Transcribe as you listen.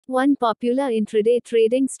One popular intraday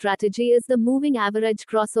trading strategy is the moving average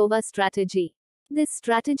crossover strategy. This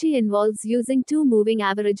strategy involves using two moving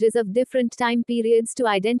averages of different time periods to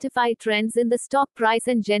identify trends in the stock price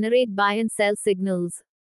and generate buy and sell signals.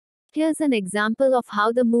 Here's an example of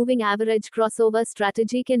how the moving average crossover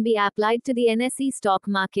strategy can be applied to the NSE stock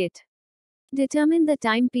market. Determine the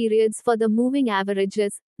time periods for the moving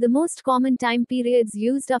averages. The most common time periods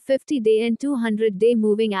used are 50-day and 200-day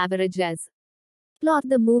moving averages. Plot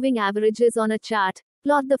the moving averages on a chart.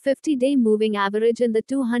 Plot the 50-day moving average and the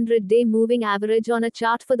 200-day moving average on a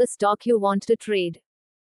chart for the stock you want to trade.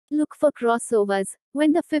 Look for crossovers.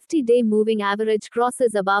 When the 50-day moving average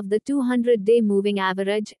crosses above the 200-day moving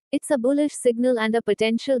average, it's a bullish signal and a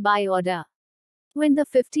potential buy order. When the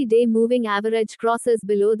 50-day moving average crosses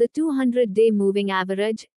below the 200-day moving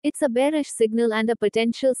average, it's a bearish signal and a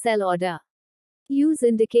potential sell order. Use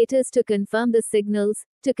indicators to confirm the signals.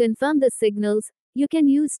 To confirm the signals, you can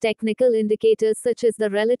use technical indicators such as the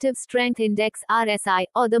Relative Strength Index (RSI)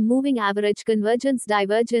 or the Moving Average Convergence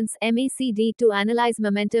Divergence (MACD) to analyze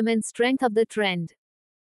momentum and strength of the trend.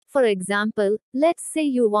 For example, let's say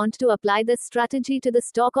you want to apply this strategy to the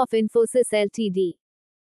stock of Infosys Ltd.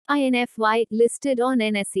 INFY, listed on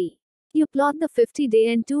NSE. You plot the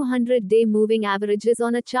 50-day and 200-day moving averages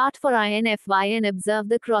on a chart for INFY and observe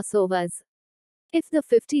the crossovers. If the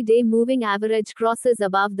 50-day moving average crosses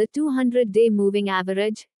above the 200-day moving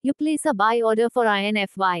average, you place a buy order for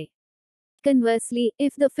INFY. Conversely,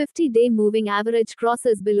 if the 50-day moving average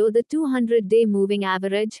crosses below the 200-day moving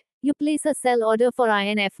average, you place a sell order for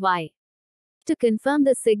INFY. To confirm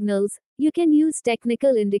the signals, you can use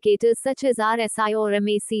technical indicators such as RSI or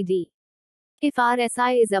MACD. If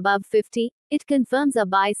RSI is above 50, it confirms a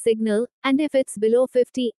buy signal, and if it's below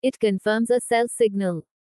 50, it confirms a sell signal.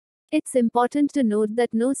 It's important to note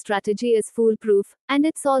that no strategy is foolproof, and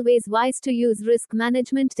it's always wise to use risk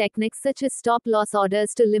management techniques such as stop loss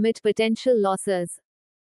orders to limit potential losses.